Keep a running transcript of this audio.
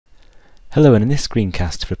Hello, and in this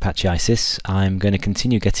screencast for Apache Isis I'm going to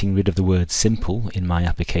continue getting rid of the word simple in my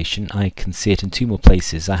application. I can see it in two more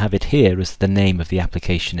places. I have it here as the name of the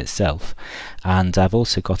application itself, and I've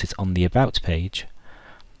also got it on the About page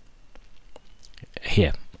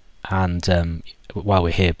here. And while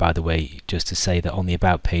we're here, by the way, just to say that on the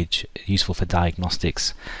About page, useful for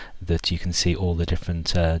diagnostics, that you can see all the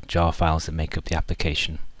different jar files that make up the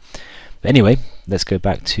application. But anyway, let's go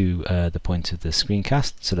back to the point of the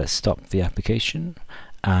screencast. So let's stop the application,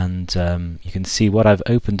 and you can see what I've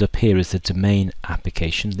opened up here is the domain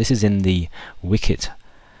application. This is in the Wicket,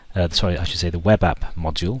 sorry, I should say the web app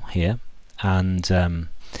module here, and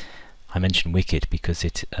I mentioned Wicket because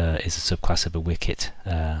it is a subclass of a Wicket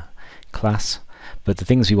class. But the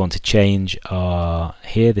things we want to change are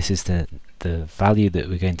here. This is the value that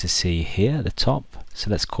we're going to see here at the top.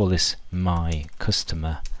 So let's call this my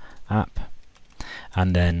customer app,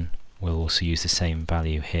 and then we'll also use the same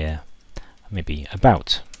value here, maybe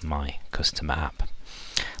about my customer app.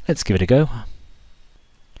 Let's give it a go.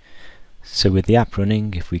 So with the app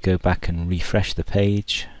running, if we go back and refresh the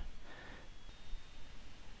page,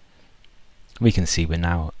 we can see we're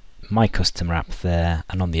now my customer app there,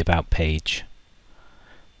 and on the About page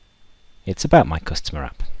it's about my customer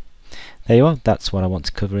app. There you are. That's what I want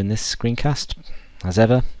to cover in this screencast. As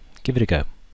ever, give it a go.